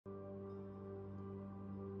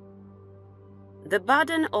The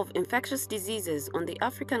burden of infectious diseases on the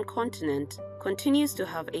African continent continues to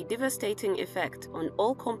have a devastating effect on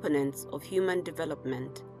all components of human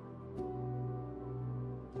development.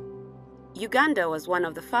 Uganda was one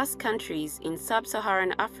of the first countries in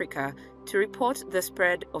sub-Saharan Africa to report the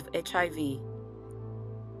spread of HIV.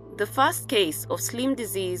 The first case of Slim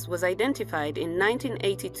disease was identified in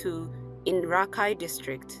 1982 in Rakai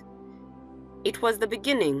district. It was the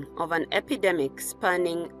beginning of an epidemic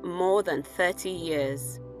spanning more than 30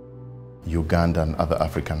 years. Uganda and other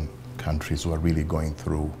African countries were really going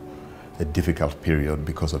through a difficult period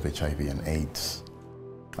because of HIV and AIDS.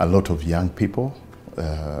 A lot of young people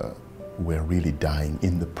were really dying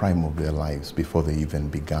in the prime of their lives before they even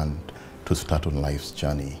began to start on life's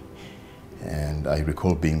journey. And I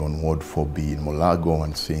recall being on Ward 4B in Mulago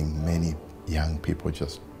and seeing many young people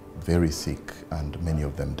just very sick and many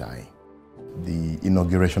of them dying. The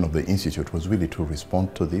inauguration of the Institute was really to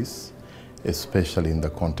respond to this, especially in the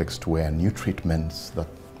context where new treatments that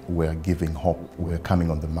were giving hope were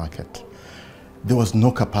coming on the market. There was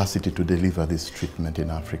no capacity to deliver this treatment in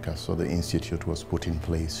Africa, so the Institute was put in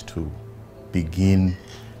place to begin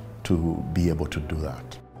to be able to do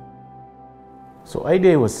that. So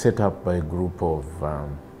IDI was set up by a group of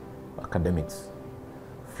academics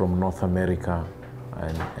from North America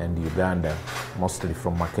and Uganda, mostly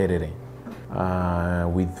from Makerere,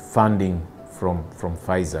 with funding from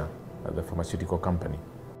Pfizer, the pharmaceutical company.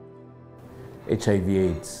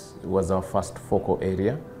 HIV/AIDS was our first focal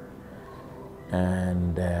area,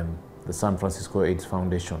 and the San Francisco AIDS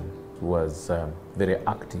Foundation was very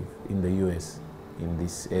active in the US in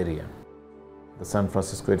this area. The San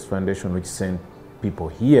Francisco AIDS Foundation, which sent people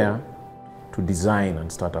here to design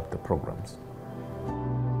and start up the programs.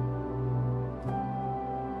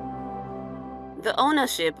 The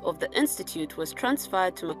ownership of the institute was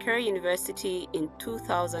transferred to Makerere University in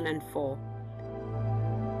 2004.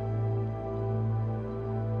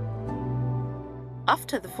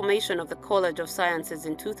 After the formation of the College of Sciences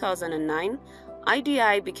in 2009,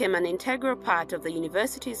 IDI became an integral part of the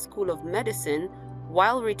university's School of Medicine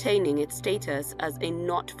while retaining its status as a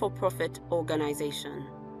not-for-profit organization.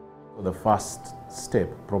 The first step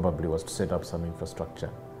probably was to set up some infrastructure,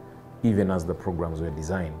 even as the programs were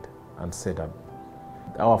designed and set up.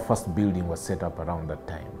 Our first building was set up around that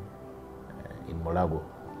time in Mulago,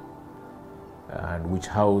 and which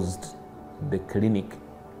housed the clinic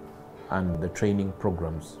and the training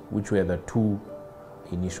programs, which were the two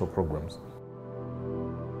initial programs.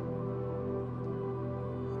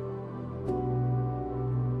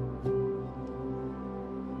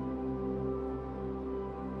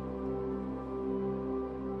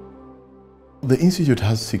 The Institute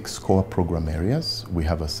has 6 core program areas. We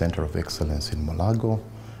have a Center of Excellence in Mulago.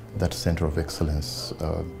 That Center of Excellence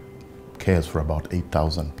cares for about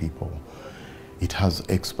 8,000 people. It has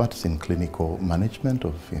experts in clinical management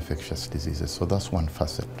of infectious diseases, so that's one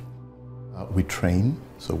facet. We train,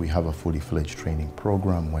 so we have a fully fledged training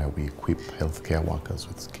program where we equip healthcare workers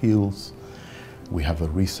with skills. We have a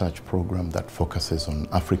research program that focuses on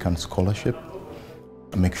African scholarship,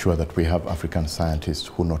 make sure that we have African scientists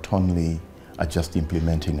who not only are just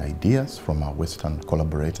implementing ideas from our Western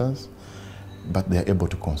collaborators, but they're able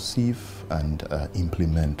to conceive and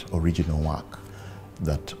implement original work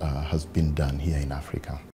that has been done here in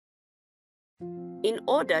Africa. In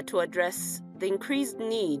order to address the increased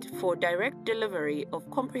need for direct delivery of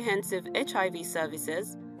comprehensive HIV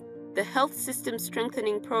services, the Health System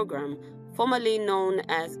Strengthening Program, formerly known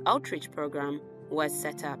as Outreach Program, was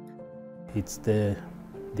set up. It's the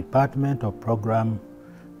department or program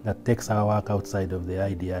that takes our work outside of the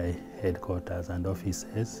IDI headquarters and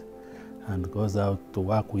offices and goes out to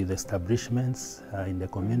work with establishments in the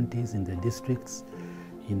communities, in the districts,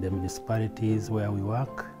 in the municipalities where we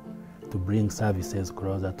work, to bring services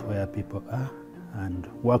closer to where people are and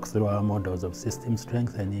work through our models of system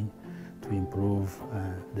strengthening to improve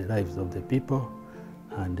the lives of the people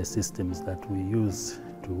and the systems that we use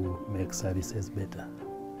to make services better.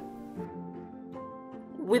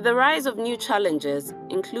 With the rise of new challenges,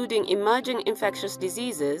 including emerging infectious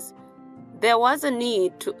diseases, there was a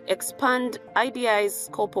need to expand IDI's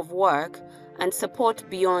scope of work and support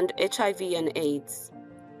beyond HIV and AIDS.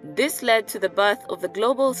 This led to the birth of the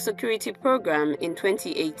Global Security Program in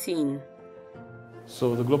 2018.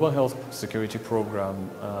 So the Global Health Security Program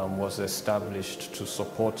was established to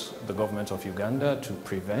support the government of Uganda to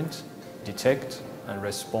prevent, detect, and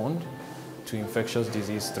respond to infectious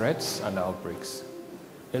disease threats and outbreaks.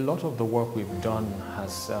 A lot of the work we've done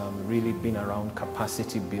has really been around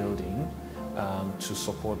capacity building to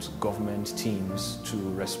support government teams to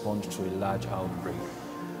respond to a large outbreak.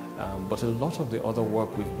 But a lot of the other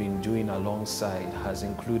work we've been doing alongside has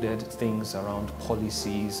included things around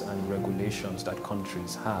policies and regulations that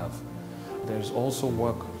countries have. There's also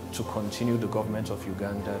work to continue the government of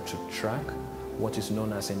Uganda to track what is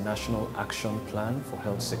known as a National Action Plan for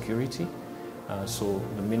Health Security. So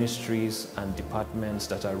the ministries and departments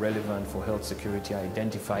that are relevant for health security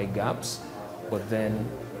identify gaps, but then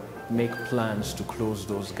make plans to close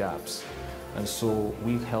those gaps. And so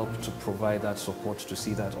we help to provide that support to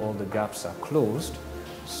see that all the gaps are closed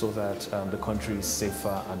so that the country is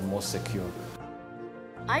safer and more secure.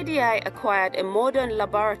 IDI acquired a modern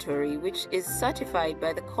laboratory which is certified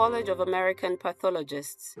by the College of American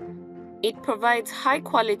Pathologists. It provides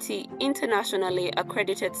high-quality, internationally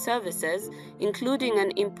accredited services, including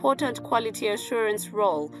an important quality assurance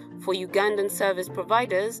role for Ugandan service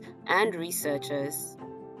providers and researchers.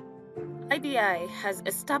 IDI has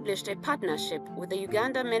established a partnership with the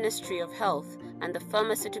Uganda Ministry of Health and the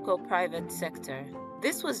pharmaceutical private sector.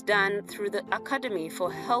 This was done through the Academy for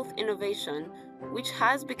Health Innovation, which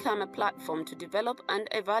has become a platform to develop and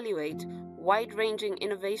evaluate wide-ranging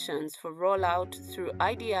innovations for rollout through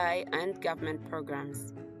IDI and government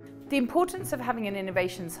programs. The importance of having an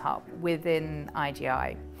innovations hub within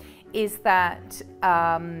IDI is that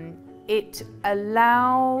it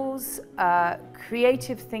allows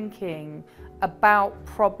creative thinking about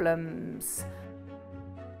problems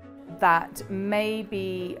that may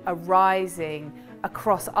be arising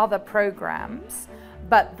across other programs,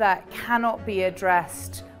 but that cannot be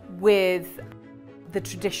addressed with the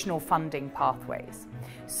traditional funding pathways.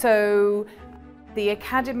 So the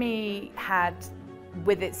Academy had,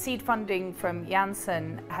 with its seed funding from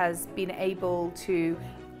Janssen, has been able to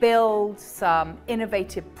build some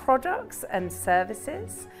innovative products and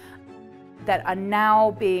services that are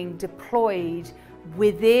now being deployed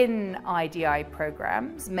within IDI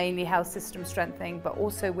programs, mainly health system strengthening, but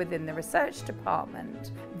also within the research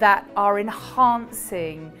department, that are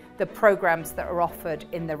enhancing the programs that are offered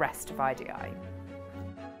in the rest of IDI.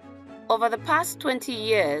 Over the past 20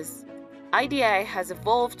 years, IDI has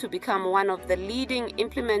evolved to become one of the leading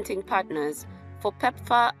implementing partners for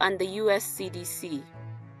PEPFAR and the US CDC.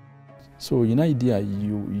 So in IDI,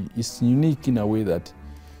 it's unique in a way that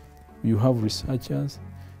you have researchers,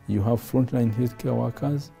 you have frontline healthcare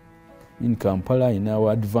workers in Kampala in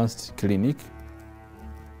our advanced clinic,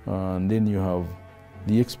 and then you have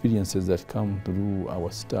the experiences that come through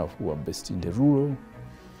our staff who are based in the rural.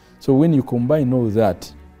 So when you combine all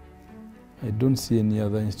that, I don't see any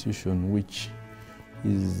other institution which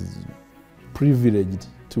is privileged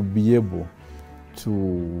to be able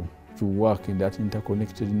to work in that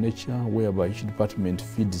interconnected nature whereby each department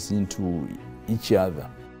feeds into each other.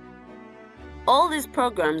 All these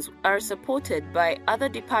programs are supported by other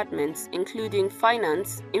departments including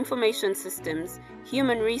finance, information systems,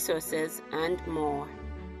 human resources, and more.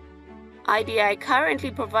 IDI currently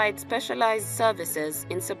provides specialized services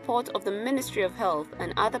in support of the Ministry of Health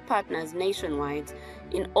and other partners nationwide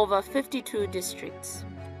in over 52 districts.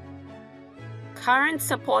 Current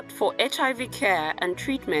support for HIV care and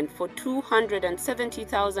treatment for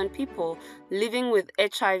 270,000 people living with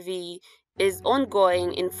HIV is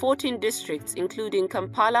ongoing in 14 districts including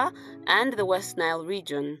Kampala and the West Nile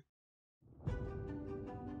region.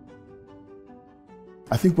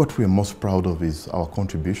 I think what we're most proud of is our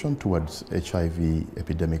contribution towards HIV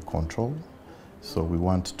epidemic control. So we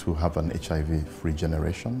want to have an HIV-free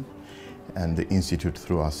generation, and the Institute,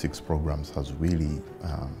 through our 6 programs, has really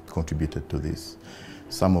contributed to this.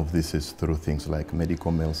 Some of this is through things like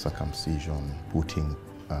medical male circumcision, putting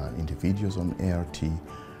individuals on ART,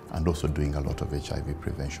 and also doing a lot of HIV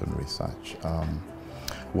prevention research.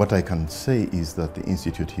 What I can say is that the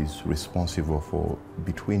Institute is responsible for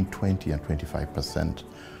between 20 and 25%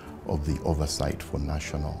 of the oversight for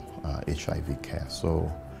national HIV care. So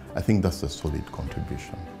I think that's a solid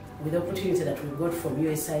contribution. With the opportunity that we got from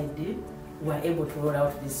USAID, we were able to roll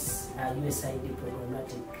out this USAID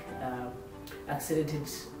programmatic accelerated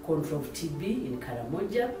control of TB in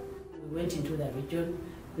Karamoja. We went into the region,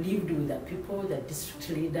 lived with the people, the district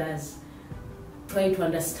leaders, trying to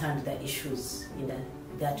understand the issues in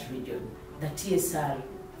that region. The TSR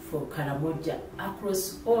for Karamoja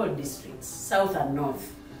across all districts, south and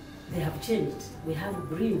north, they have changed. We have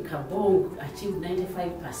Green Kabong achieved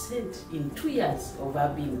 95% in 2 years of our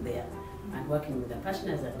being there and working with the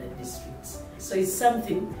partners and the districts. So it's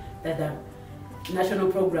something that the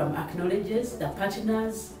national program acknowledges, the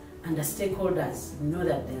partners and the stakeholders know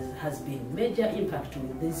that there has been major impact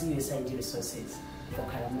with these USAID resources for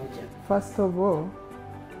Karamoja. First of all,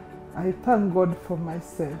 I thank God for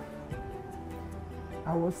myself.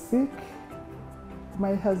 I was sick,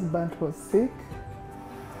 my husband was sick,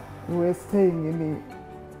 We were staying in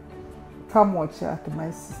Kamocha at my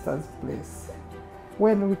sister's place.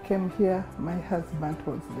 When we came here, my husband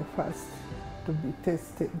was the first to be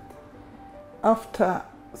tested. After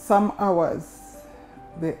some hours,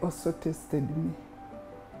 they also tested me.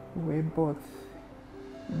 We were both.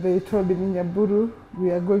 They told me, Nyaburu, we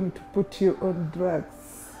are going to put you on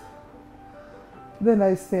drugs. Then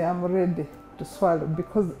I say, I'm ready to swallow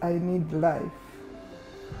because I need life.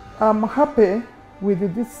 I'm happy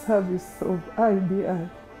with this service of IDI.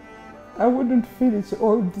 I wouldn't finish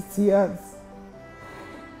all these years.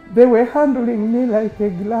 They were handling me like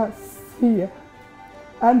a glass here,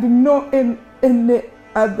 and no any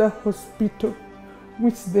other hospital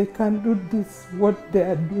which they can do this, what they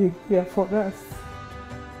are doing here for us.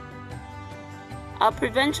 Our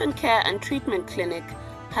prevention care and treatment clinic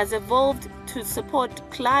has evolved to support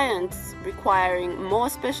clients requiring more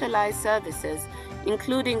specialized services,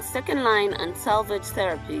 including second-line and salvage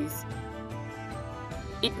therapies.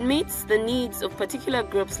 It meets the needs of particular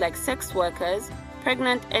groups like sex workers,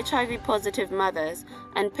 pregnant HIV-positive mothers,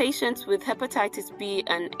 and patients with hepatitis B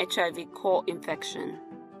and HIV core infection.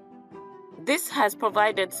 This has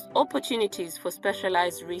provided opportunities for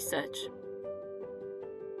specialized research.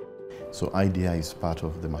 So IDI is part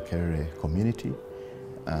of the Makerere community,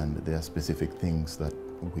 and there are specific things that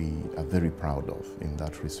we are very proud of in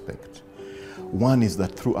that respect. One is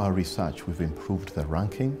that through our research, we've improved the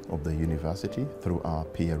ranking of the university through our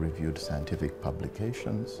peer-reviewed scientific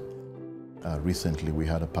publications. Recently, we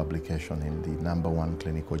had a publication in the #1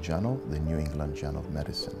 clinical journal, the New England Journal of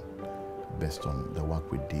Medicine, based on the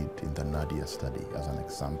work we did in the Nadia study as an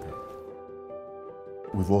example.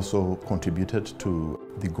 We've also contributed to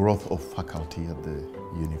the growth of faculty at the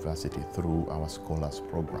university through our scholars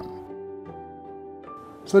program.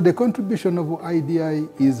 So the contribution of IDI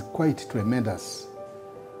is quite tremendous,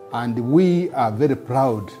 and we are very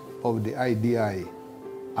proud of the IDI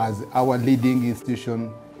as our leading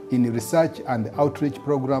institution in research and outreach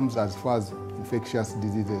programs as far as infectious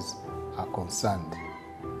diseases are concerned.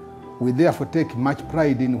 We therefore take much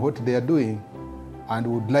pride in what they are doing and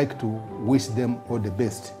would like to wish them all the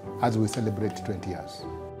best as we celebrate 20 years.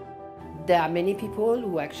 There are many people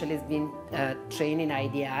who actually have been trained in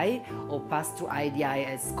IDI or passed through IDI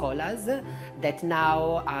as scholars that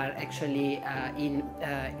now are actually in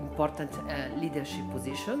important leadership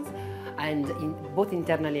positions, and both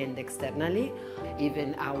internally and externally.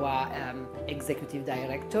 Even our executive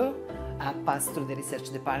director passed through the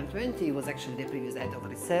research department. He was actually the previous head of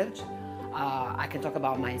research. I can talk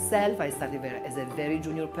about myself. I started as a very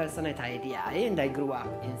junior person at IDI, and I grew up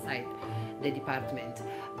inside the department.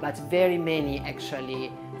 But very many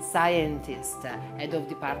actually scientists, head of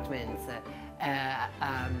departments,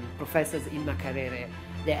 professors in Makerere,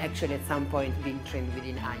 they actually at some point been trained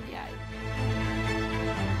within IDI.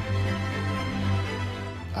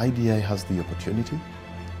 IDI has the opportunity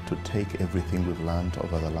to take everything we've learned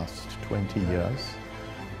over the last 20 years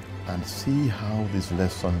and see how these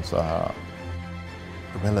lessons are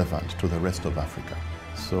relevant to the rest of Africa.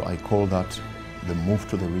 So I call that the move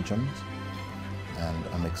to the regions, and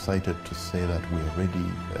I'm excited to say that we're already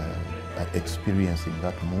experiencing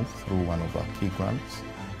that move through one of our key grants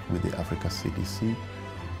with the Africa CDC.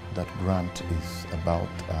 That grant is about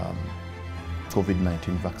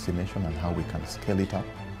COVID-19 vaccination and how we can scale it up.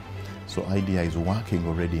 So IDI is working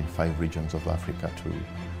already in 5 regions of Africa to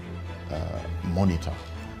monitor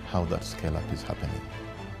how that scale-up is happening.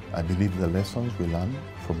 I believe the lessons we learn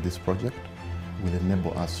from this project will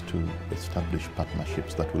enable us to establish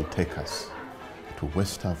partnerships that will take us to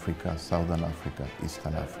West Africa, Southern Africa,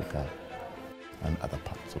 Eastern Africa, and other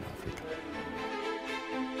parts of Africa.